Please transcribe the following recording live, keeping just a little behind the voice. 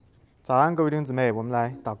早安，各位弟兄姊妹，我们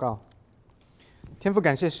来祷告。天父，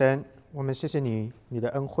感谢神，我们谢谢你，你的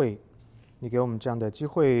恩惠，你给我们这样的机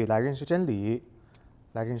会来认识真理，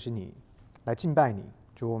来认识你，来敬拜你。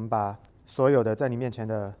主，我们把所有的在你面前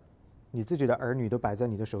的你自己的儿女都摆在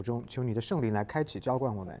你的手中，求你的圣灵来开启浇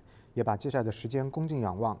灌我们，也把接下来的时间恭敬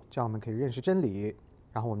仰望，这样我们可以认识真理，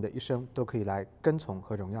然后我们的一生都可以来跟从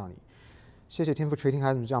和荣耀你。谢谢天父垂听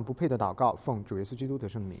孩子们这样不配的祷告，奉主耶稣基督得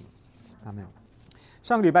胜的名，阿们。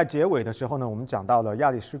上个礼拜结尾的时候呢，我们讲到了亚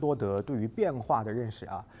里士多德对于变化的认识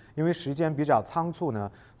啊。因为时间比较仓促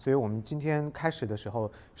呢，所以我们今天开始的时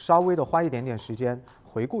候稍微的花一点点时间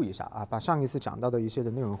回顾一下啊，把上一次讲到的一些的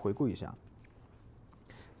内容回顾一下。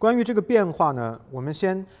关于这个变化呢，我们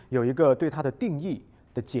先有一个对它的定义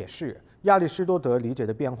的解释。亚里士多德理解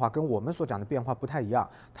的变化跟我们所讲的变化不太一样，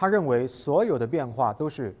他认为所有的变化都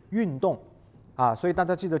是运动啊，所以大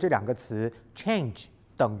家记得这两个词 change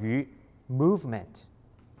等于 movement，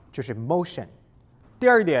 就是 motion。 第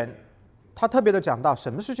二一点，他特别的讲到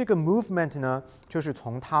什么是这个 movement 呢，就是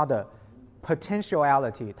从它的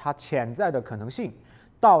potentiality， 它潜在的可能性，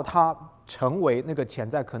到它成为那个潜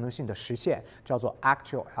在可能性的实现，叫做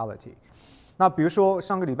actuality。 那比如说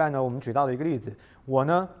上个礼拜呢，我们举到的一个例子，我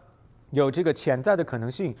呢有这个潜在的可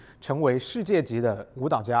能性成为世界级的舞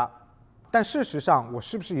蹈家，但事实上我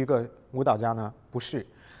是不是一个舞蹈家呢？不是。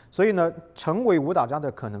所以呢，成为舞蹈家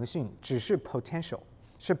的可能性只是 potential，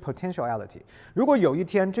 是 potentiality。 如果有一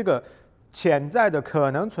天这个潜在的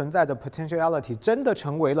可能存在的 potentiality 真的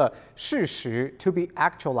成为了事实 to be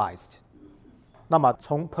actualized， 那么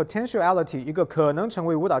从 potentiality 一个可能成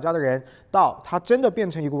为舞蹈家的人到他真的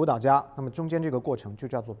变成一个舞蹈家，那么中间这个过程就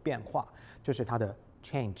叫做变化，就是他的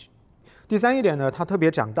change。第三一点呢，他特别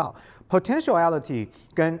讲到 potentiality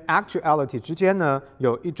跟 actuality 之间呢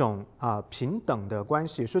有一种平等的关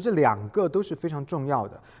系，说这两个都是非常重要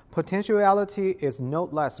的。Potentiality is no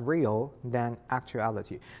less real than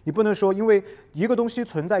actuality。 你不能说因为一个东西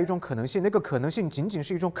存在一种可能性，那个可能性仅仅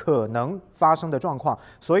是一种可能发生的状况，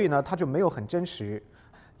所以呢它就没有很真实。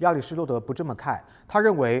亚里士多德不这么看，他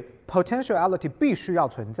认为 potentiality 必须要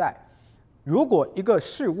存在。如果一个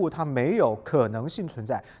事物它没有可能性存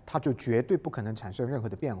在，它就绝对不可能产生任何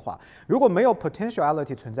的变化。如果没有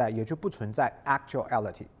potentiality 存在，也就不存在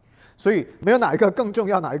actuality。 所以没有哪一个更重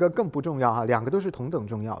要，哪一个更不重要，两个都是同等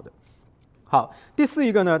重要的。好，第四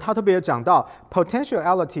一个呢，他特别讲到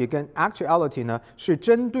potentiality 跟 actuality 呢是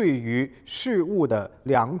针对于事物的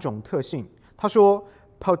两种特性。他说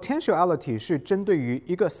potentiality 是针对于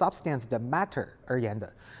一个 substance 的 matter 而言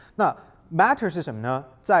的。那matter 是什么呢？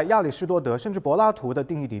在亚里士多德甚至柏拉图的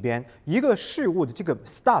定义里边，一个事物的这个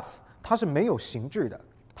stuff 它是没有形制的，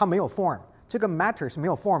它没有 form， 这个 matter 是没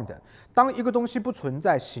有 form 的。当一个东西不存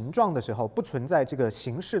在形状的时候，不存在这个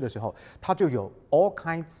形式的时候，它就有 all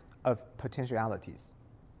kinds of potentialities。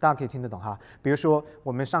 大家可以听得懂哈。比如说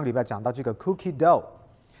我们上礼拜讲到这个 cookie dough，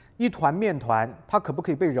 一团面团它可不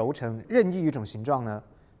可以被揉成任意一种形状呢？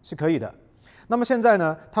是可以的。那么现在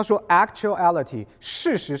呢，他说 actuality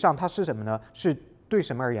事实上它是什么呢？是对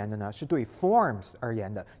什么而言的呢？是对 forms 而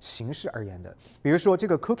言的，形式而言的。比如说这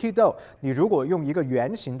个 cookie dough， 你如果用一个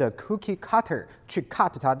圆形的 cookie cutter 去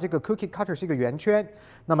cut 它，这个 cookie cutter 是一个圆圈，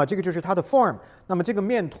那么这个就是它的 form。 那么这个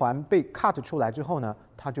面团被 cut 出来之后呢，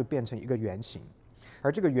它就变成一个圆形，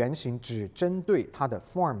而这个圆形只针对它的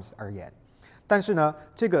forms 而言。但是呢，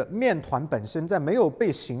这个面团本身在没有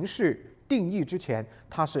被形式定义之前，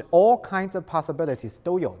它是 all kinds of possibilities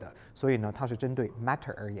都有的，所以呢，它是针对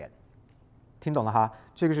matter 而言。听懂了哈？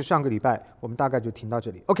这个是上个礼拜我们大概就停到这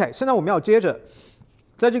里。OK， 现在我们要接着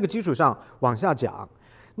在这个基础上往下讲。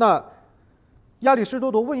那亚里士多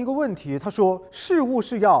德问一个问题，他说事物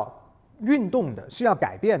是要运动的，是要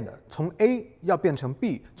改变的，从 A 要变成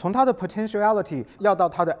B， 从它的 potentiality 要到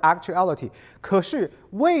它的 actuality。可是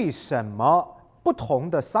为什么不同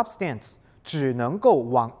的 substance只能够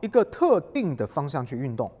往一个特定的方向去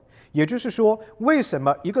运动？也就是说，为什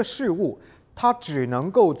么一个事物它只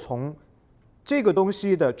能够从这个东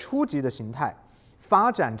西的初级的形态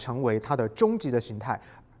发展成为它的终极的形态，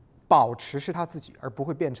保持是它自己，而不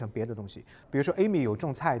会变成别的东西？比如说 Amy 有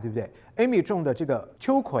种菜，对不对？ Amy 种的这个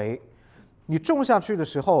秋葵，你种下去的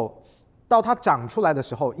时候到它长出来的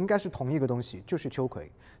时候应该是同一个东西，就是秋葵。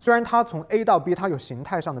虽然它从 A 到 B 它有形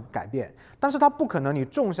态上的改变，但是它不可能你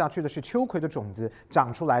种下去的是秋葵的种子，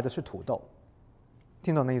长出来的是土豆。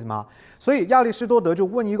听懂那意思吗？所以亚里士多德就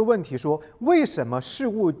问一个问题说，为什么事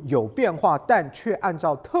物有变化，但却按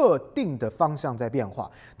照特定的方向在变化？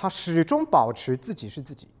它始终保持自己是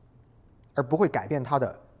自己，而不会改变它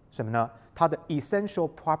的什么呢？它的 essential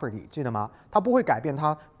property， 记得吗？它不会改变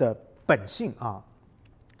它的本性啊。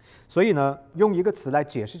所以呢，用一个词来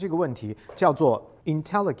解释这个问题，叫做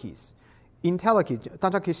intelligence。，intellechy 大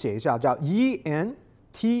家可以写一下，叫 E-N-T-E-L-E-C-H-Y。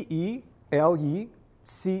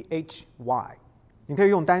你可以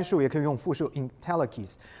用单数，也可以用复数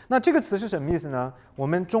intellechy。那这个词是什么意思呢？我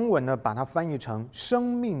们中文呢把它翻译成生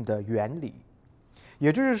命的原理。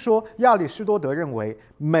也就是说，亚里士多德认为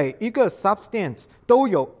每一个 substance 都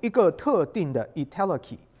有一个特定的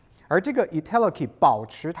entalpy， 而这个 entalpy 保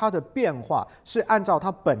持它的变化是按照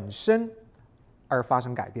它本身而发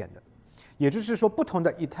生改变的。也就是说，不同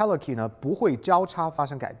的 entalpy 呢不会交叉发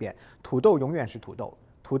生改变。土豆永远是土豆，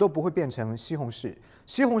土豆不会变成西红柿，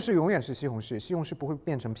西红柿永远是西红柿，西红柿不会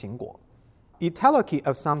变成苹果。Entalpy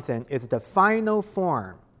of something is the final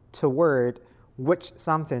form toward which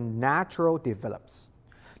something natural develops。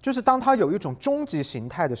就是当它有一种终极形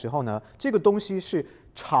态的时候呢，这个东西是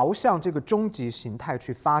朝向这个终极形态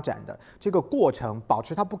去发展的，这个过程保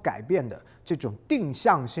持它不改变的这种定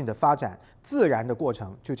向性的发展，自然的过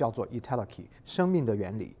程就叫做 entalpy， 生命的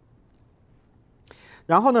原理。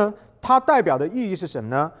然后呢，它代表的意义是什么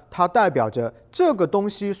呢？它代表着这个东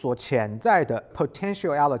西所潜在的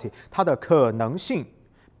potentiality， 它的可能性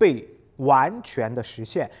被完全的实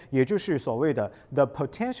现，也就是所谓的 the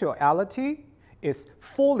potentiality is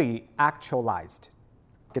fully actualized。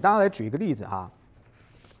 给大家来举一个例子哈，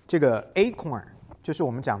这个 acorn 就是我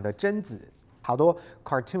们讲的榛子，好多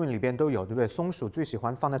cartoon 里边都有，对不对？松鼠最喜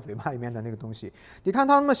欢放在嘴巴里面的那个东西，你看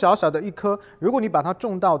它那么小小的一颗，如果你把它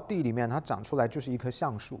种到地里面，它长出来就是一棵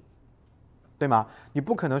橡树，对吗？你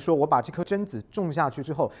不可能说我把这颗榛子种下去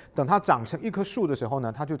之后，等它长成一棵树的时候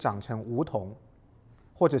呢，它就长成梧桐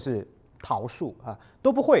或者是桃树啊，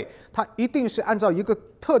都不会。它一定是按照一个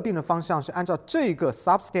特定的方向，是按照这个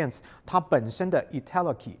substance 它本身的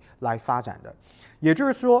entalpy 来发展的。也就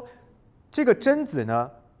是说，这个榛子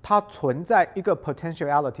呢，它存在一个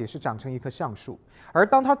potentiality 是长成一棵橡树，而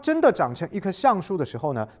当它真的长成一棵橡树的时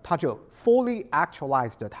候呢，它就 fully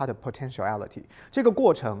actualized 它的 potentiality。 这个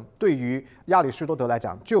过程对于亚里士多德来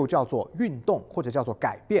讲就叫做运动，或者叫做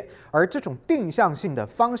改变，而这种定向性的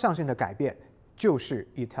方向性的改变就是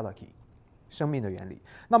entalpy，生命的原理。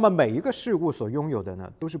那么每一个事物所拥有的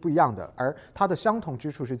呢都是不一样的，而它的相同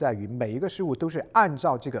之处是在于每一个事物都是按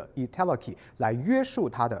照这个 entalpy 来约束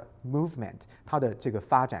它的 movement， 它的这个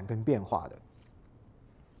发展跟变化的。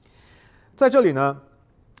在这里呢，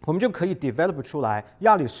我们就可以 develop 出来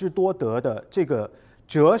亚里士多德的这个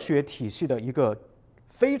哲学体系的一个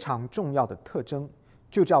非常重要的特征，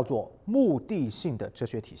就叫做目的性的哲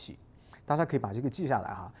学体系。大家可以把这个记下来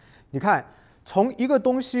哈。你看，从一个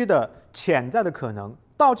东西的潜在的可能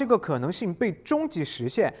到这个可能性被终极实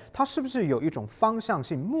现，它是不是有一种方向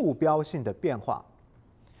性、目标性的变化？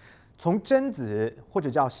从榛子或者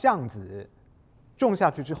叫橡子种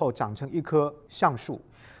下去之后长成一棵橡树，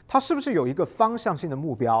它是不是有一个方向性的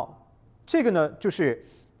目标？这个呢，就是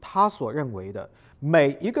他所认为的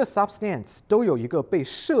每一个 substance 都有一个被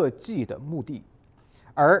设计的目的，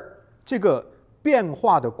而这个变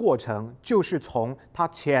化的过程就是从它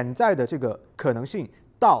潜在的这个可能性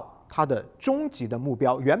到它的终极的目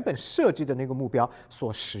标，原本设计的那个目标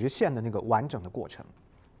所实现的那个完整的过程。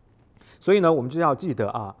所以呢，我们就要记得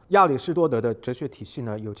啊，亚里士多德的哲学体系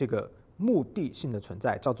呢有这个目的性的存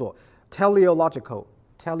在，叫做 teleological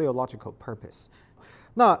purpose。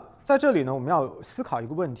 那在这里呢，我们要思考一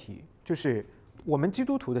个问题，就是我们基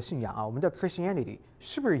督徒的信仰啊，我们的 Christianity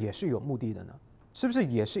是不是也是有目的的呢？是不是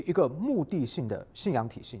也是一个目的性的信仰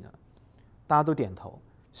体系呢？大家都点头，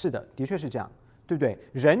是的，的确是这样，对不对？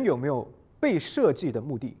人有没有被设计的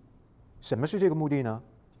目的？什么是这个目的呢？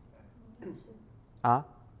啊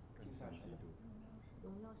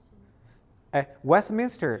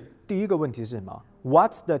？Westminster 第一个问题是什么？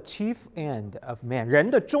 What's the chief end of man？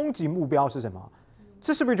 人的终极目标是什么？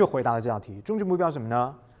这是不是就回答了这道题？终极目标是什么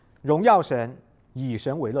呢？荣耀神，以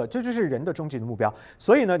神为乐，这就是人的终极的目标。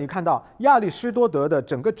所以呢，你看到亚里士多德的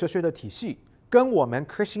整个哲学的体系跟我们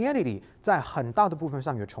Christianity 在很大的部分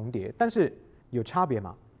上有重叠，但是有差别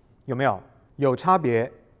吗？有没有？有差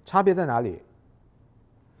别。差别在哪里？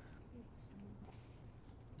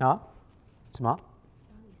啊？什么？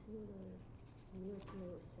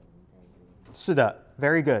是的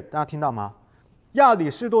 ，very good， 大家听到吗？亚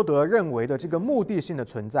里士多德认为的这个目的性的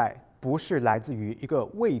存在，不是来自于一个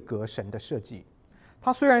位格神的设计。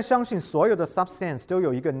他虽然相信所有的 substance 都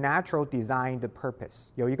有一个 natural designed purpose，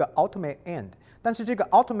 有一个 ultimate end， 但是这个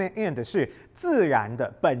ultimate end 是自然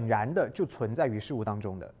的、本然的就存在于事物当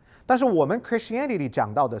中的。但是我们 Christianity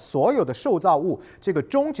讲到的所有的受造物，这个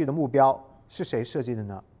终极的目标是谁设计的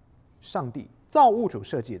呢？上帝。造物主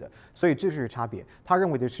设计的，所以这就是差别。他认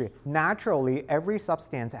为的是 naturally every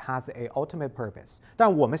substance has a ultimate purpose，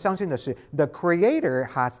 但我们相信的是 the creator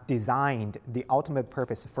has designed the ultimate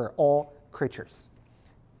purpose for all creatures。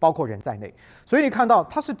包括人在内。所以你看到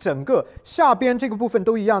它是整个下边这个部分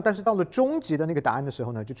都一样，但是到了终极的那个答案的时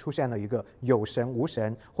候呢，就出现了一个有神无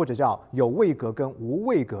神，或者叫有位格跟无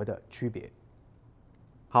位格的区别。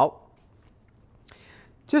好，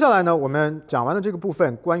接下来呢，我们讲完了这个部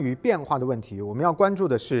分关于变化的问题，我们要关注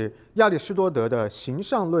的是亚里士多德的形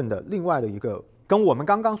上论的另外的一个跟我们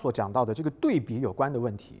刚刚所讲到的这个对比有关的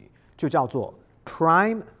问题，就叫做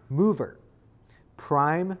prime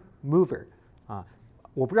mover。prime mover 啊，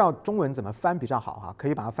我不知道中文怎么翻比较好哈，可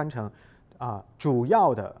以把它翻成主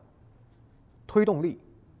要的推动力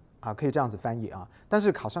啊，可以这样子翻译啊，但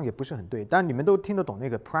是好像也不是很对，但你们都听得懂那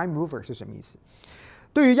个 prime mover 是什么意思。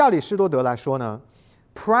对于亚里士多德来说呢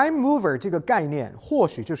，prime mover 这个概念或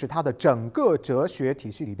许就是他的整个哲学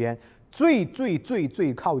体系里边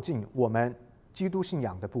最靠近我们基督信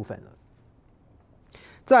仰的部分了。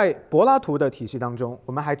在柏拉图的体系当中，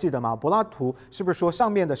我们还记得吗？柏拉图是不是说上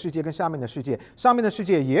面的世界跟下面的世界，上面的世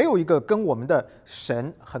界也有一个跟我们的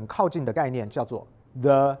神很靠近的概念，叫做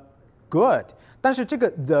the good。但是这个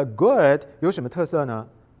the good 有什么特色呢？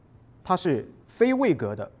它是非位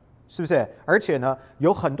格的，是不是？而且呢，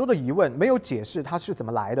有很多的疑问没有解释它是怎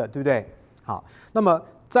么来的，对不对？好，那么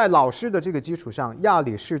在老师的这个基础上，亚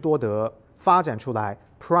里士多德发展出来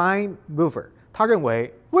prime mover。他认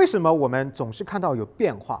为，为什么我们总是看到有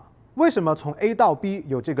变化？为什么从 A 到 B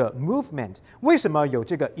有这个 movement？ 为什么有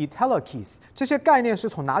这个 itelechy？ 这些概念是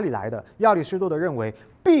从哪里来的？亚里士多德认为，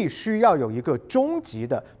必须要有一个终极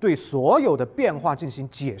的对所有的变化进行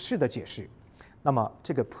解释的解释。那么，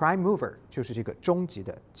这个 prime mover 就是这个终极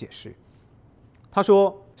的解释。他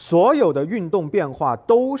说，所有的运动变化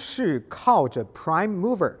都是靠着 prime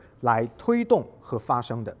mover 来推动和发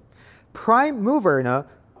生的。prime mover 呢？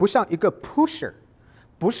不像一个 pusher，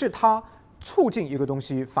 不是它促进一个东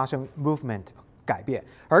西发生 movement 改变，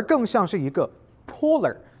而更像是一个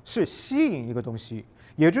puller， 是吸引一个东西。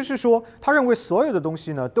也就是说，他认为所有的东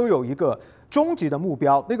西呢都有一个终极的目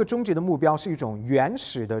标，那个终极的目标是一种原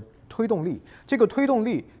始的推动力。这个推动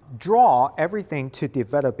力 draw everything to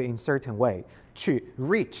develop in certain way 去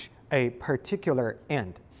reach a particular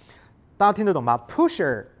end。大家听得懂吗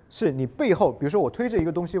 ？pusher 是你背后，比如说我推着一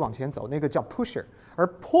个东西往前走，那个叫 pusher。而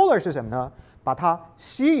puller 是什么呢？把它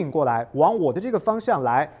吸引过来，往我的这个方向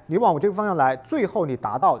来，你往我这个方向来，最后你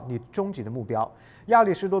达到你终极的目标。亚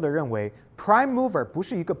里士多德认为 prime mover 不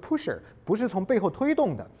是一个 pusher， 不是从背后推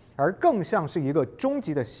动的，而更像是一个终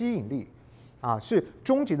极的吸引力是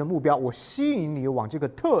终极的目标，我吸引你往这个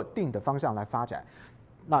特定的方向来发展。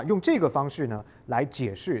那用这个方式呢，来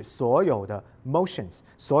解释所有的 motions，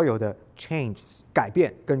 所有的 changes 改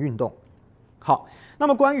变跟运动。好，那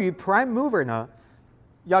么关于 prime mover 呢？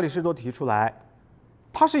亚里士多提出来，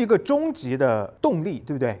它是一个终极的动力，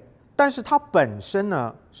对不对？但是它本身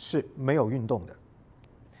呢是没有运动的。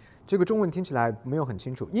这个中文听起来没有很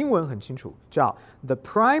清楚，英文很清楚，叫 The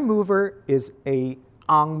prime mover is a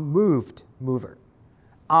unmoved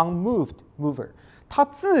mover。unmoved mover， 它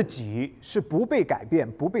自己是不被改变、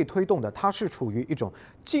不被推动的，它是处于一种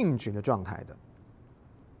静止的状态的。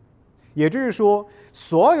也就是说，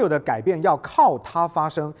所有的改变要靠它发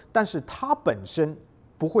生，但是它本身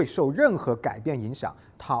不会受任何改变影响，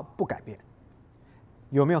它不改变。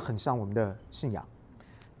有没有很像我们的信仰？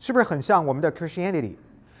是不是很像我们的 Christianity？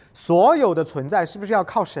 所有的存在是不是要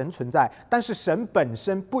靠神存在？但是神本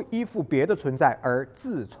身不依附别的存在而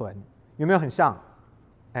自存，有没有很像？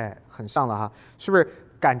很像了哈，是不是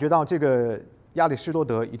感觉到这个亚里士多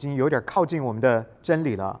德已经有点靠近我们的真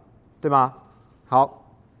理了，对吗？好，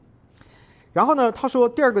然后呢，他说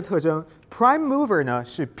第二个特征 ，prime mover 呢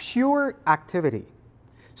是 pure activity。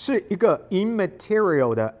是一个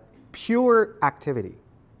immaterial 的 pure activity，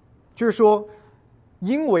 就是说，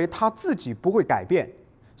因为它自己不会改变，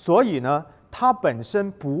所以呢，它本身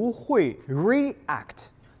不会 react，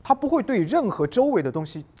 它不会对任何周围的东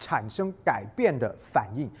西产生改变的反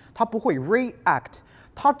应，它不会 react，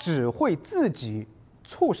 它只会自己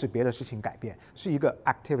促使别的事情改变，是一个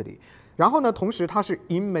activity。然后呢，同时它是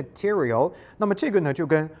immaterial， 那么这个呢就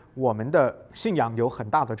跟我们的信仰有很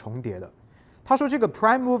大的重叠了。他说这个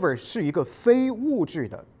prime mover 是一个非物质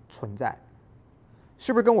的存在，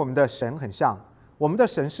是不是跟我们的神很像？我们的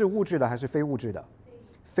神是物质的还是非物质的？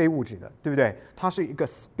非物质的，对不对？它是一个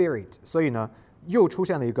spirit， 所以呢，又出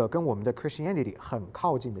现了一个跟我们的 Christianity 很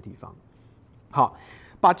靠近的地方。好，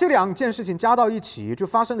把这两件事情加到一起，就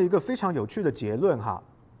发生了一个非常有趣的结论哈。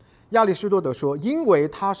亚里士多德说，因为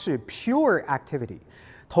它是 pure activity，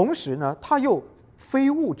 同时呢，它又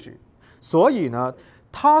非物质，所以呢，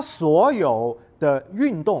它所有的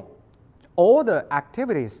运动 all the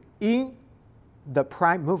activities in the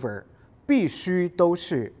prime mover 必须都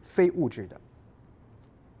是非物质的。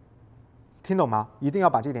听懂吗？一定要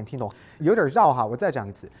把这点听懂。有点绕哈，我再讲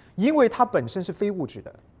一次。因为它本身是非物质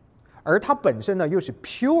的，而它本身呢又是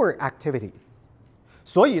pure activity，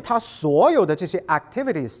 所以它所有的这些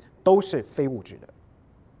activities 都是非物质的。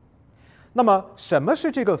那么什么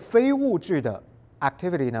是这个非物质的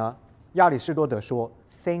activity 呢？亚里士多德说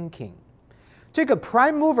thinking。这个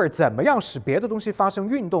prime mover 怎么样使别的东西发生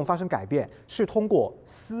运动、发生改变？是通过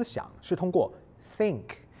思想，是通过 think。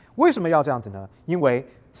为什么要这样子呢？因为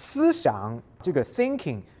思想这个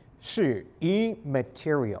thinking 是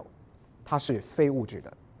immaterial， 它是非物质的，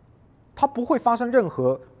它不会发生任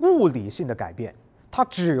何物理性的改变，它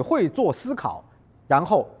只会做思考，然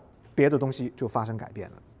后别的东西就发生改变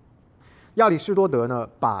了。亚里士多德呢，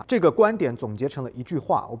把这个观点总结成了一句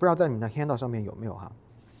话，我不知道在你们的 handout 上面有没有哈。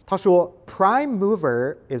他说 ，Prime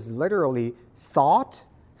mover is literally thought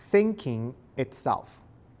thinking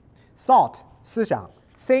itself。thought 思想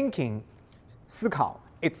 ，thinking 思考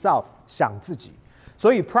 ，itself 想自己。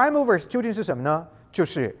所以 prime mover 究竟是什么呢？就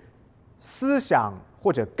是思想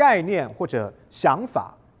或者概念或者想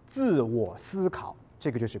法自我思考，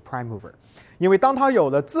这个就是 prime mover。因为当他有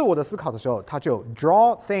了自我的思考的时候，他就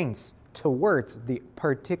draw things towards the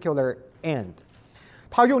particular end。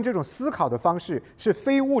他用这种思考的方式，是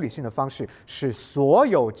非物理性的方式，使所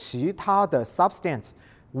有其他的 substance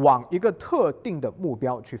往一个特定的目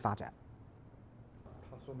标去发展。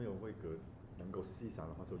他说没有位格，能够细想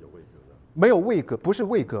的话就有位格了。没有位格，不是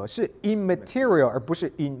位格，是 immaterial 而不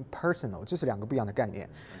是 impersonal， 这是两个不一样的概念。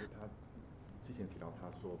但是他之前提到，他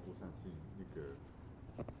说不相信那个，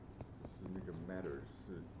就是那个 matter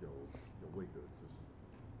是有位格，就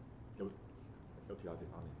是有提到这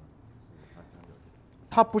方面吗？就是他想有。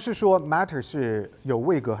他不是说 matter 是有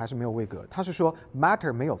位格还是没有位格，他是说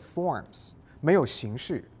matter 没有 forms， 没有形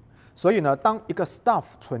式。所以呢，当一个 stuff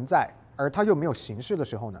存在，而它又没有形式的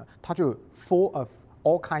时候呢，它就 full of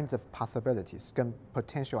all kinds of possibilities 跟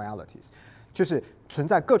potentialities， 就是存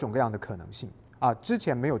在各种各样的可能性。之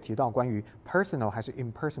前没有提到关于 personal 还是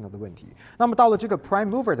impersonal 的问题。那么到了这个 prime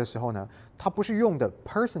mover 的时候呢，它不是用的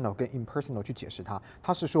personal 跟 impersonal 去解释它，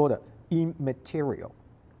它是说的 immaterial。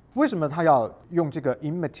为什么他要用这个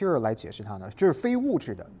immaterial 来解释它呢？就是非物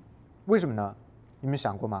质的。为什么呢？你们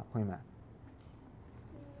想过吗，朋友们？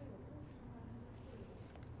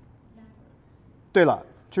对了，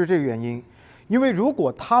就是这个原因。因为如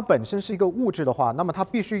果它本身是一个物质的话，那么它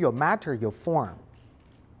必须有 matter 有 form。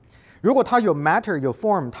如果它有 matter 有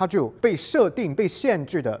form， 它就被设定、被限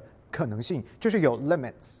制的可能性就是有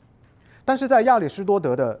limits。但是在亚里士多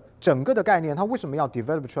德的整个的概念，他为什么要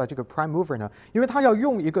develop 出来这个 prime mover 呢？因为他要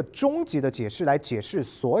用一个终极的解释来解释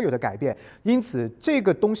所有的改变，因此这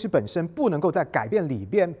个东西本身不能够在改变里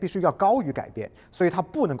边必须要高于改变，所以它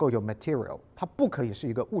不能够有 material， 它不可以是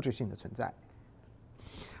一个物质性的存在。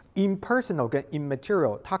impersonal 跟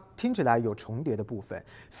immaterial 它听起来有重叠的部分，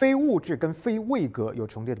非物质跟非位格有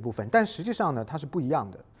重叠的部分，但实际上呢，它是不一样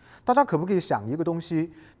的。大家可不可以想一个东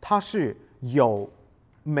西，它是有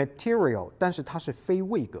material， 但是它是非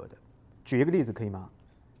位格的？举一个例子可以吗？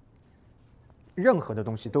任何的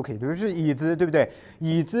东西都可以，比如是椅子，对不对？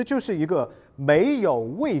椅子就是一个没有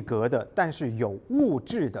位格的，但是有物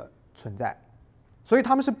质的存在，所以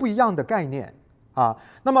它们是不一样的概念。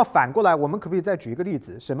那么反过来，我们可不可以再举一个例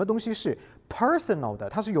子？什么东西是 personal 的，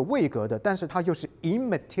它是有位格的，但是它又是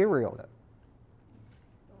immaterial 的？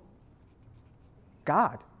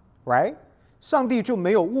 God， right？ 上帝就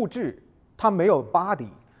没有物质，它没有 body，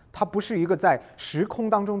 它不是一个在时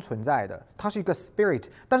空当中存在的，它是一个 spirit，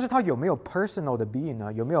 但是它有没有 personal 的 being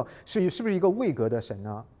呢？有没有是不是一个位格的神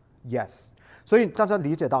呢？ Yes。所以大家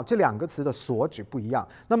理解到这两个词的所指不一样。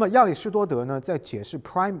那么亚里士多德呢，在解释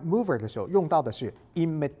prime mover 的时候，用到的是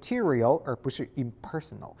immaterial 而不是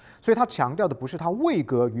impersonal。所以他强调的不是它位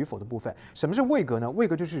格与否的部分。什么是位格呢？位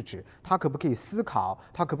格就是指它可不可以思考，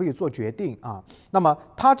它可不可以做决定啊？那么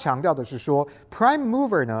他强调的是说 prime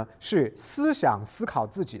mover 呢是思想思考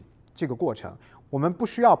自己这个过程。我们不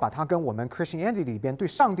需要把它跟我们 Christianity 里边对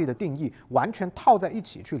上帝的定义完全套在一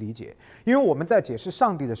起去理解，因为我们在解释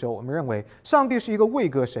上帝的时候，我们认为上帝是一个位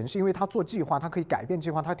格神，是因为他做计划，他可以改变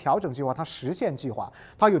计划，他调整计划，他实现计划，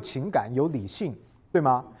他有情感，有理性，对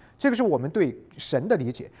吗？这个是我们对神的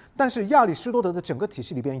理解。但是亚里士多德的整个体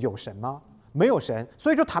系里边有神吗？没有神，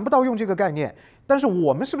所以就谈不到用这个概念。但是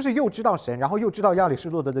我们是不是又知道神，然后又知道亚里士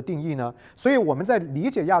多德的定义呢？所以我们在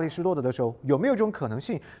理解亚里士多德的时候，有没有这种可能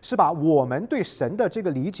性，是把我们对神的这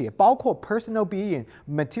个理解，包括 personal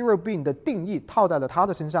being、material being 的定义套在了他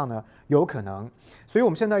的身上呢？有可能。所以我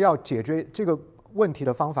们现在要解决这个问题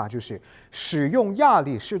的方法，就是使用亚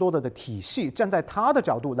里士多德的体系，站在他的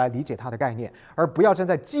角度来理解他的概念，而不要站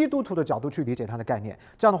在基督徒的角度去理解他的概念。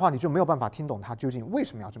这样的话，你就没有办法听懂他究竟为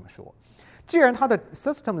什么要这么说。既然它的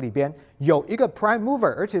system 里边有一个 prime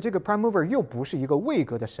mover， 而且这个 prime mover 又不是一个位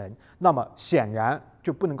格的神，那么显然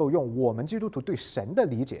就不能够用我们基督徒对神的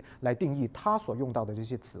理解来定义他所用到的这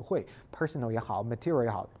些词汇 personal 也好 material 也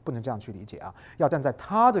好，不能这样去理解啊，要站在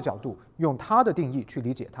他的角度，用他的定义去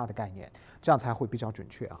理解他的概念，这样才会比较准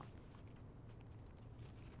确啊。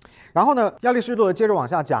然后呢，亚里士多德接着往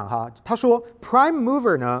下讲哈，他说 prime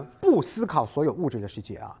mover 呢不思考所有物质的世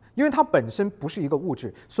界啊，因为它本身不是一个物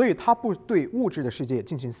质，所以它不对物质的世界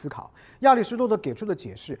进行思考。亚里士多德给出的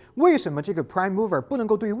解释，为什么这个 prime mover 不能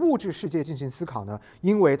够对物质世界进行思考呢？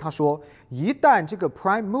因为他说，一旦这个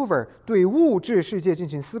prime mover 对物质世界进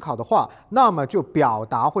行思考的话，那么就表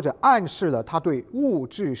达或者暗示了他对物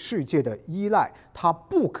质世界的依赖，他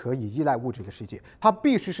不可以依赖物质的世界，他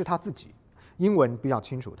必须是他自己。英文比较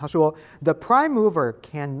清楚，他说 The prime mover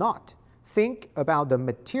cannot think about the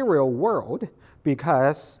material world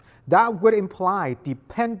because that would imply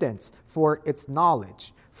dependence for its knowledge,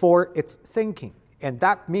 for its thinking, and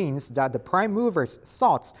that means that the prime mover's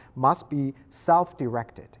thoughts must be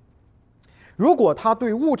self-directed. 如果他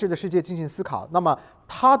对物质的世界进行思考，那么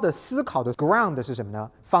他的思考的 ground 是什么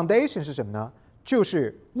呢？ Foundation 是什么呢？就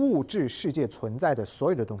是物质世界存在的所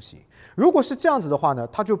有的东西。如果是这样子的话呢，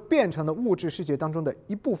它就变成了物质世界当中的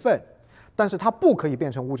一部分，但是它不可以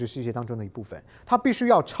变成物质世界当中的一部分，它必须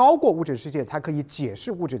要超过物质世界才可以解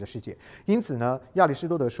释物质的世界。因此呢，亚里士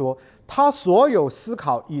多德说，他所有思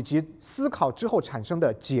考以及思考之后产生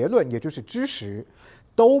的结论，也就是知识，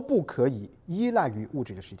都不可以依赖于物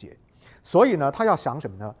质的世界。所以呢，他要想什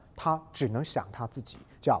么呢？他只能想他自己，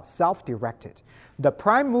叫 self-directed. The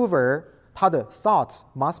prime mover他的 thoughts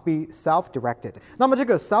must be self-directed. 那么这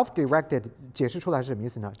个 self-directed 解释出来是什么意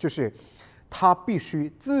思呢？就是他必须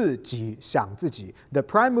自己想自己。The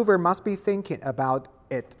prime mover must be thinking about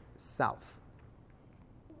itself.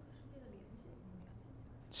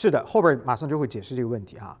 是的，后边马上就会解释这个问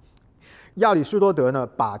题哈。亚里士多德呢，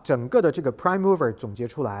把整个的这个 prime mover 总结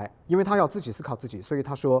出来，因为他要自己思考自己，所以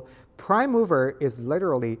他说 prime mover is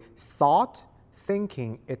literally thought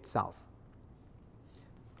thinking itself.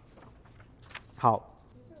 好，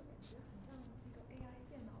这个感觉很像一个 AI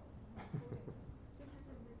电脑，就它是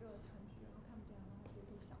一个程序，然后看不见，然后它自己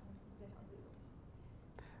会想，它自己在想自己的东西。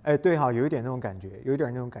哎，对哈，有一点那种感觉，有一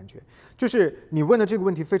点那种感觉。就是你问的这个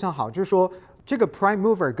问题非常好，就是说这个 prime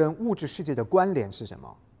mover 跟物质世界的关联是什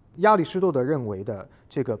么？亚里士多德认为的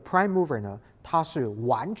这个 prime mover 呢，它是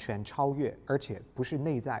完全超越，而且不是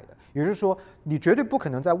内在的。也就是说，你绝对不可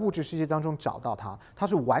能在物质世界当中找到它，它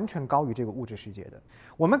是完全高于这个物质世界的。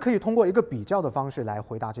我们可以通过一个比较的方式来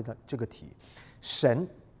回答这个题：神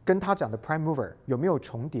跟他讲的 prime mover 有没有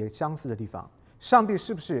重叠相似的地方？上帝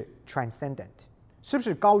是不是 transcendent？ 是不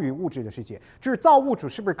是高于物质的世界？就是造物主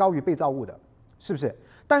是不是高于被造物的？是不是？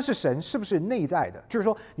但是神是不是内在的？就是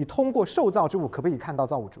说，你通过受造之物可不可以看到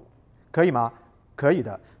造物主？可以吗？可以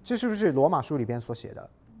的。这是不是罗马书里边所写的？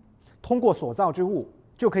通过所造之物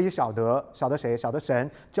就可以晓得谁？晓得神，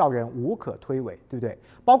叫人无可推诿，对不对？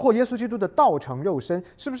包括耶稣基督的道成肉身，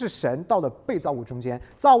是不是神到了被造物中间，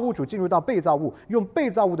造物主进入到被造物，用被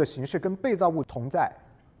造物的形式跟被造物同在，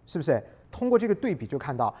是不是？通过这个对比就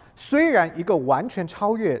看到，虽然一个完全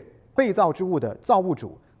超越被造之物的造物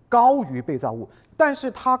主高于被造物，但是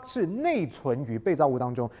它是内存于被造物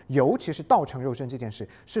当中，尤其是道成肉身这件事，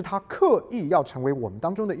是他刻意要成为我们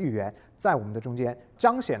当中的一员，在我们的中间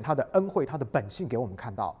彰显他的恩惠，他的本性给我们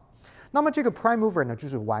看到。那么这个 prime mover 呢，就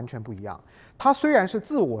是完全不一样。他虽然是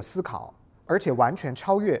自我思考，而且完全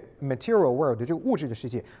超越 material world 的这个物质的世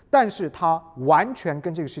界，但是他完全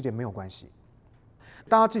跟这个世界没有关系。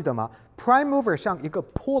大家记得吗？ prime mover 像一个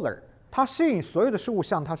puller， 它吸引所有的事物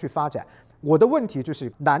向它去发展。我的问题就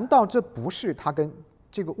是，难道这不是它跟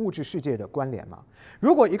这个物质世界的关联吗？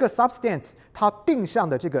如果一个 substance 它定向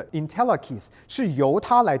的这个 intellectus 是由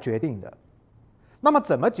它来决定的，那么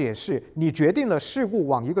怎么解释你决定了事物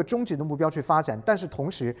往一个终极的目标去发展，但是同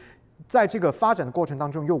时在这个发展的过程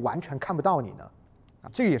当中又完全看不到你呢？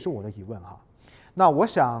这个也是我的疑问哈。那我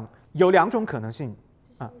想有两种可能性。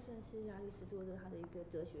这算是亚里士多德他的一个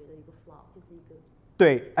哲学的一个 flaw， 就是一个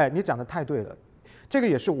对，哎，你讲的太对了。这个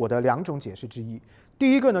也是我的两种解释之一。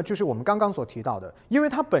第一个呢，就是我们刚刚所提到的，因为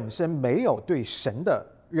它本身没有对神的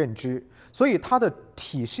认知，所以它的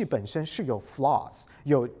体系本身是有 flaws，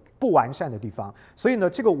 有不完善的地方。所以呢，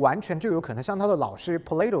这个完全就有可能像他的老师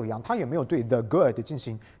Plato 一样，他也没有对 the good 进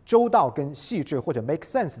行周到跟细致或者 make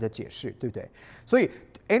sense 的解释，对不对？所以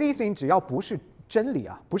anything 只要不是真理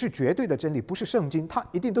啊，不是绝对的真理，不是圣经，它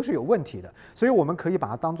一定都是有问题的。所以我们可以把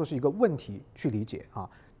它当作是一个问题去理解啊。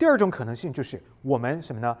第二种可能性就是我们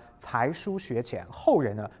什么呢？才疏学浅，后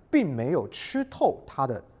人呢并没有吃透它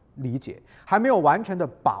的理解，还没有完全的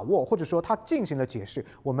把握，或者说他进行了解释，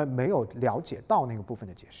我们没有了解到那个部分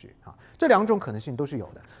的解释啊。这两种可能性都是有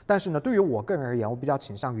的。但是呢，对于我个人而言，我比较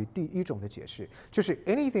倾向于第一种的解释，就是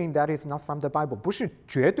anything that is not from the Bible 不是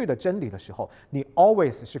绝对的真理的时候，你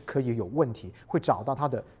always 是可以有问题，会找到它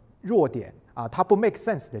的弱点啊，它不 make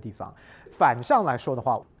sense 的地方。反向来说的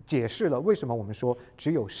话，解释了为什么我们说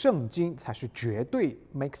只有圣经才是绝对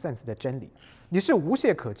make sense 的真理，你是无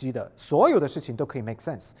懈可击的，所有的事情都可以 make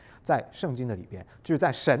sense 在圣经的里边，就是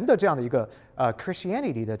在神的这样的一个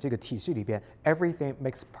Christianity 的这个体系里边 everything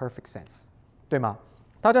makes perfect sense， 对吗？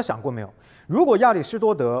大家想过没有，如果亚里士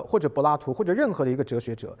多德或者柏拉图或者任何的一个哲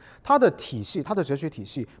学者，他的体系，他的哲学体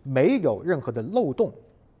系没有任何的漏洞，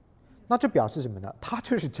那这表示什么呢？它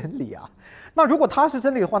就是真理啊。那如果它是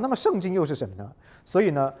真理的话，那么圣经又是什么呢？所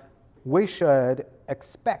以呢 we should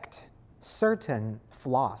expect certain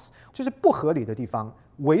flaws， 就是不合理的地方，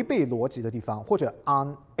违背逻辑的地方，或者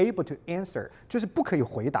unable to answer， 就是不可以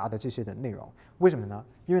回答的这些的内容。为什么呢？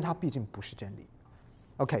因为它毕竟不是真理。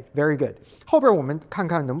OK, very good。后边我们看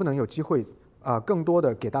看能不能有机会更多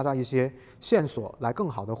的给大家一些线索，来更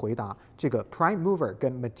好的回答这个 prime mover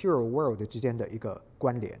跟 material world 之间的一个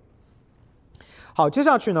关联。好，接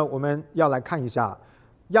下去呢，我们要来看一下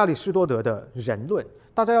亚里士多德的人论。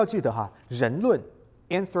大家要记得哈，人论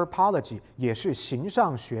anthropology 也是形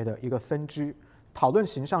上学的一个分支。讨论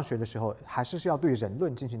形上学的时候，还是要对人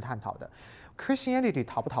论进行探讨的。Christianity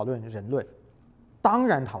讨不讨论人论？当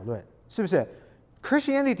然讨论，是不是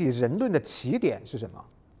 ？Christianity 人论的起点是什么？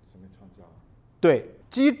神没创造。对，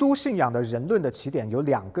基督信仰的人论的起点有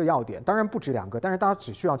2个要点，当然不止2个，但是大家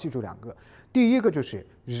只需要记住2个。第一个就是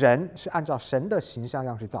人是按照神的形象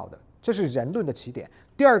样式造的，这是人论的起点。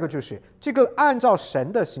第二个就是这个按照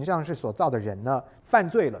神的形象样式所造的人呢，犯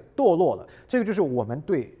罪了，堕落了。这个就是我们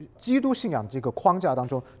对基督信仰这个框架当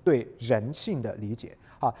中对人性的理解。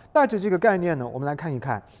好，带着这个概念呢，我们来看一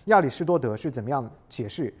看亚里士多德是怎么样解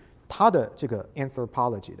释他的这个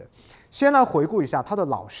anthropology 的。先来回顾一下他的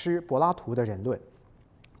老师柏拉图的人论。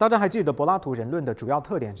大家还记得柏拉图人论的主要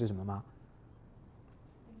特点是什么吗？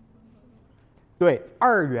对，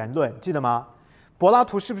二元论，记得吗？柏拉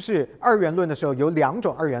图是不是二元论的时候有2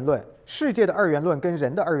种二元论？世界的二元论跟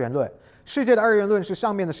人的二元论。世界的二元论是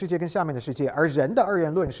上面的世界跟下面的世界，而人的二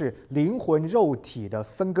元论是灵魂肉体的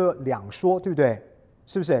分割两说，对不对？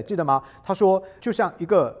是不是？记得吗？他说就像一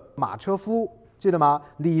个马车夫，记得吗？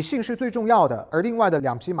理性是最重要的，而另外的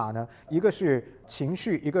2匹马呢，一个是情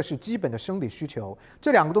绪，一个是基本的生理需求，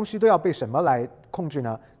这2个东西都要被什么来控制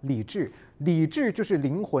呢？理智。理智就是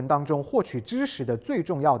灵魂当中获取知识的最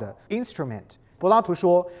重要的 instrument。柏拉图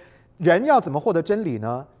说，人要怎么获得真理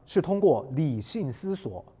呢？是通过理性思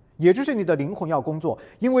索，也就是你的灵魂要工作，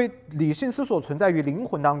因为理性思索存在于灵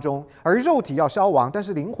魂当中，而肉体要消亡，但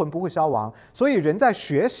是灵魂不会消亡，所以人在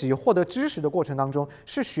学习获得知识的过程当中，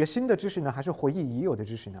是学新的知识呢，还是回忆已有的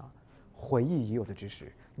知识呢？回忆已有的知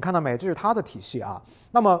识。你看到没？这是他的体系啊。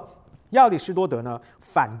那么亚里士多德呢，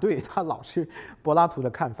反对他老师柏拉图的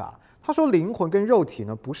看法。他说灵魂跟肉体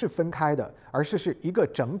呢不是分开的，而是一个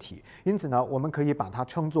整体。因此呢，我们可以把它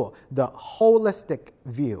称作 the holistic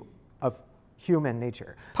view of human nature。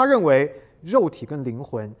他认为肉体跟灵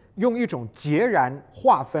魂用一种截然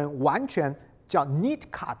划分，完全叫 neat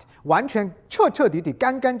cut， 完全彻彻底底、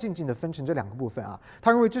干干净净的分成这2个部分啊。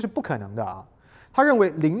他认为这是不可能的啊。他认为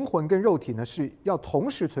灵魂跟肉体呢是要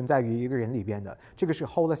同时存在于一个人里边的，这个是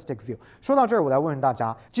holistic view。说到这儿，我来问问大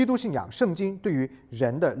家，基督信仰、圣经对于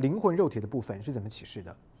人的灵魂、肉体的部分是怎么启示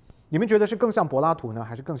的？你们觉得是更像柏拉图呢，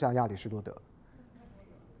还是更像亚里士多德？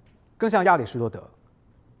更像亚里士多德。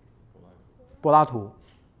柏拉图。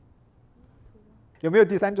有没有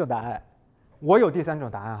第3种答案？我有第3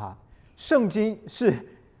种答案哈，圣经是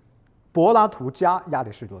柏拉图加亚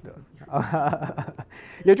里士多德。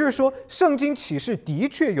也就是说，圣经启示的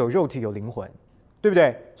确有肉体有灵魂，对不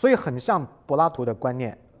对？所以很像柏拉图的观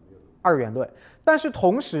念，二元论。但是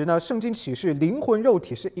同时呢，圣经启示灵魂肉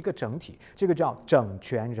体是一个整体，这个叫整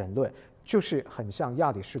全人论，就是很像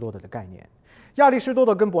亚里士多德的概念。亚里士多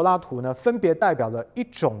德跟柏拉图呢，分别代表了一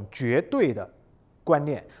种绝对的观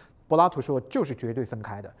念。柏拉图说就是绝对分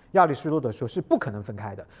开的，亚里士多德说是不可能分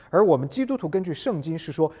开的，而我们基督徒根据圣经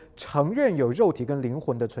是说承认有肉体跟灵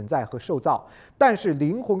魂的存在和受造，但是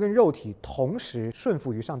灵魂跟肉体同时顺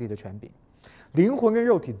服于上帝的权柄，灵魂跟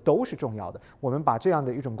肉体都是重要的。我们把这样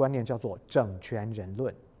的一种观念叫做整全人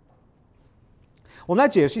论。我们来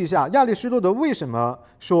解释一下亚里士多德为什么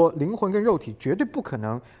说灵魂跟肉体绝对不可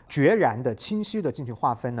能决然的清晰的进行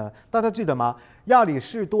划分呢？大家记得吗？亚里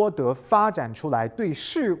士多德发展出来对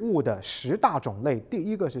事物的10大种类，第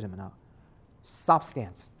一个是什么呢？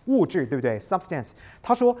 substance 物质，对不对 ？substance，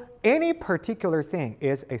 他说 any particular thing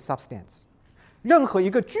is a substance， 任何一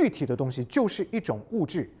个具体的东西就是一种物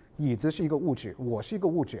质。椅子是一个物质，我是一个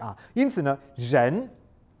物质啊，因此呢，人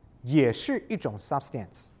也是一种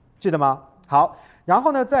substance， 记得吗？好，然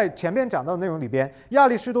后呢，在前面讲到的内容里边，亚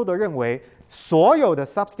里士多德认为所有的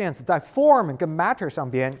substance 在 form 跟 matter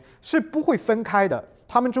上边是不会分开的，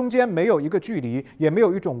它们中间没有一个距离，也没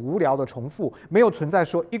有一种无聊的重复，没有存在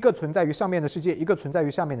说一个存在于上面的世界，一个存在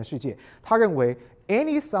于下面的世界。他认为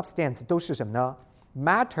any substance 都是什么呢？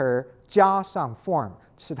 matter 加上 form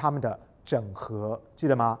是它们的整合，记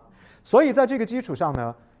得吗？所以在这个基础上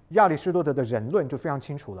呢，亚里士多德的人论就非常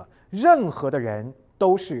清楚了，任何的人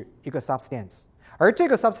都是一个 substance， 而这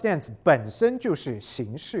个 substance 本身就是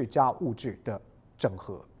形式加物质的整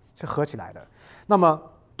合，是合起来的。那么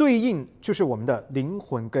对应就是我们的灵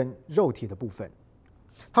魂跟肉体的部分。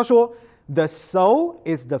他说 The soul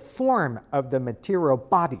is the form of the material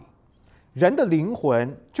body， 人的灵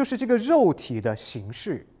魂就是这个肉体的形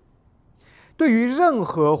式。对于任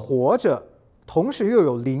何活着同时又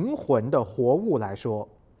有灵魂的活物来说，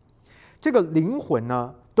这个灵魂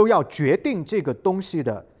呢，都要决定这个东西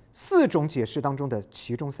的4种解释当中的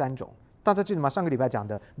其中3种。大家记得吗？上个礼拜讲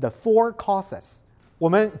的 The Four Causes， 我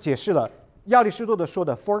们解释了亚里士多德说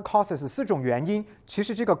的 Four Causes 4种原因，其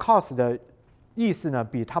实这个 cause 的意思呢，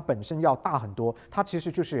比它本身要大很多。它其实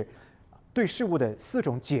就是对事物的4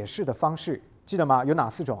种解释的方式，记得吗？有哪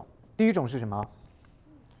4种？第一种是什么？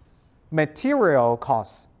 Material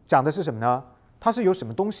cause 讲的是什么呢？它是由什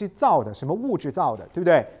么东西造的，什么物质造的，对不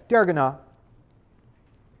对？第二个呢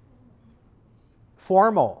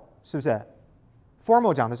 ？Formal 是不是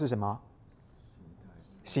 ？Formal 讲的是什么？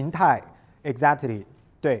形态 ，exactly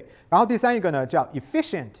对。然后第3一个呢叫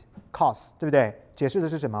efficient cause， 对不对？解释的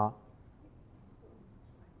是什么？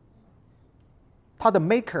它的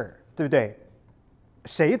maker， 对不对？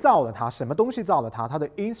谁造了它？什么东西造了它？它的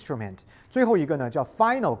instrument。最后一个呢叫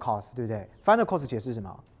final cause， 对不对 ？Final cause 解释什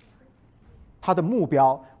么？它的目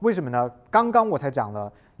标。为什么呢？刚刚我才讲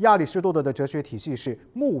了，亚里士多德的哲学体系是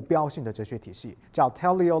目标性的哲学体系，叫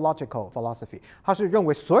teleological philosophy。他是认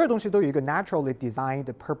为所有东西都有一个 naturally designed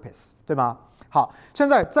purpose， 对吗？好，现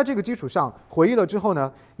在在这个基础上回忆了之后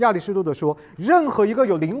呢，亚里士多德说，任何一个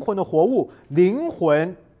有灵魂的活物，灵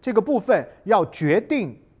魂这个部分要决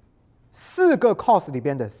定4个 cause 里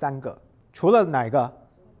边的3个，除了哪一个？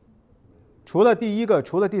除了第一个，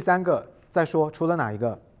除了第3个，再说除了哪一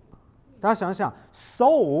个？大家想想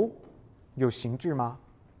 ，soul 有形质吗？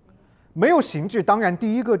没有形质，当然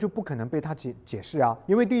第一个就不可能被他解释啊，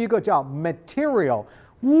因为第一个叫 material，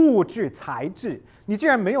 物质材质。你既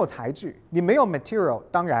然没有材质，你没有 material，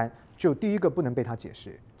 当然就第一个不能被他解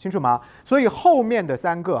释，清楚吗？所以后面的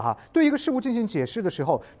3个对一个事物进行解释的时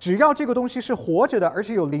候，只要这个东西是活着的，而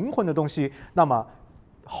且有灵魂的东西，那么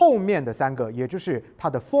后面的3个，也就是它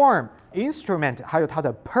的 form、instrument， 还有它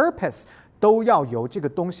的 purpose。都要由这个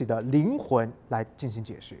东西的灵魂来进行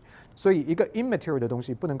解释，所以一个 immaterial 的东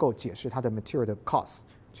西不能够解释它的 material 的 cause，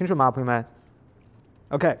 清楚吗，朋友们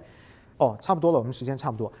 ？OK， 差不多了，我们时间差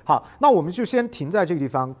不多。好，那我们就先停在这个地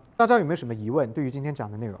方。大家有没有什么疑问？对于今天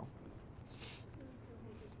讲的内容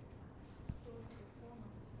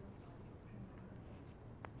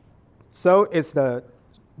 ？So it's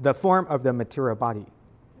the form of the material body.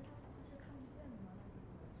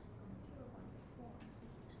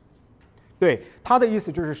 对，他的意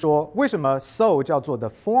思就是说，为什么 soul 叫做 the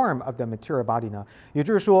form of the material body 呢？也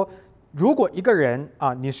就是说，如果一个人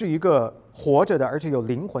你是一个活着的，而且有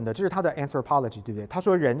灵魂的，这是他的 anthropology， 对不对？他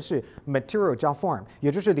说人是 material 加 form，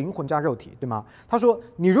 也就是灵魂加肉体，对吗？他说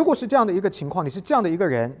你如果是这样的一个情况，你是这样的一个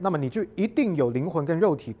人，那么你就一定有灵魂跟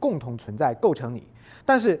肉体共同存在，构成你。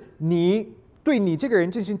但是你对你这个人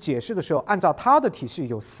进行解释的时候，按照他的体系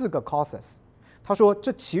有4个 causes。他说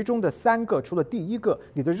这其中的3个，除了第一个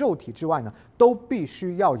你的肉体之外呢，都必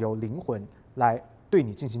须要由灵魂来对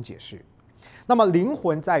你进行解释。那么灵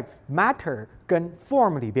魂在 matter 跟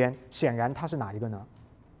form 里边，显然它是哪一个呢？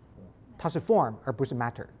它是 form 而不是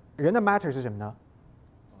matter。人的 matter 是什么呢？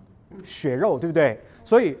血肉，对不对？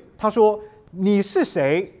所以他说你是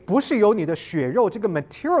谁，不是由你的血肉这个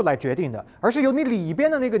material 来决定的，而是由你里边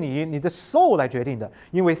的那个你的 soul 来决定的。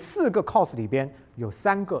因为4个 cause 里边有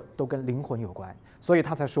3个都跟灵魂有关，所以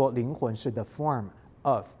他才说灵魂是 the form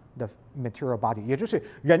of the material body， 也就是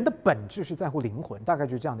人的本质是在乎灵魂，大概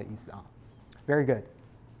就是这样的意思啊。Very good。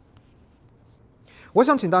我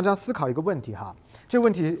想请大家思考一个问题这个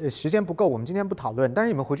问题时间不够，我们今天不讨论，但是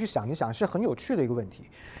你们回去想一想，是很有趣的一个问题。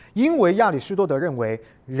因为亚里士多德认为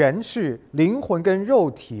人是灵魂跟肉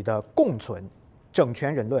体的共存，整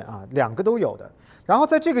全人论啊，两个都有的。然后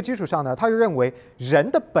在这个基础上呢，他就认为人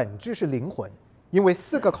的本质是灵魂，因为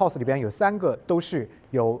4个 cause 里边有3个都是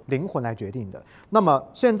由灵魂来决定的。那么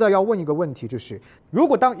现在要问一个问题，就是如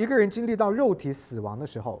果当一个人经历到肉体死亡的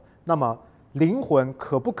时候，那么灵魂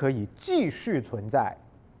可不可以继续存在？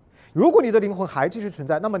如果你的灵魂还继续存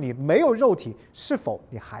在，那么你没有肉体，是否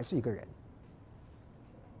你还是一个人？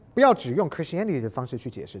不要只用 Christianity 的方式去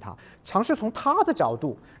解释它，尝试从他的角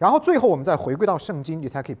度，然后最后我们再回归到圣经，你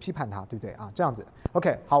才可以批判它，对不对啊？这样子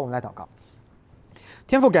OK， 好，我们来祷告。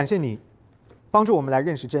天父，感谢你帮助我们来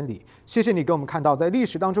认识真理，谢谢你给我们看到在历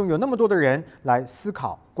史当中有那么多的人来思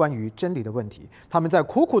考关于真理的问题，他们在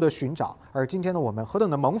苦苦的寻找，而今天的我们何等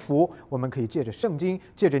的蒙福，我们可以借着圣经，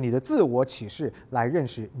借着你的自我启示来认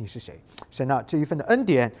识你是谁。神啊，这一份的恩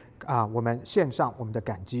典我们献上我们的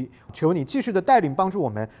感激，求你继续的带领帮助我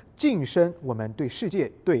们晋升我们对世界、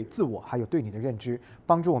对自我还有对你的认知，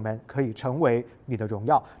帮助我们可以成为你的荣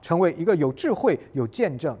耀，成为一个有智慧、有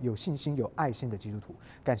见证、有信心、有爱心的基督徒。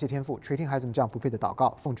感谢天父垂听孩子们这样不配的祷告，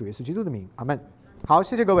奉主耶稣基督的名，阿们。好，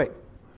谢谢各位。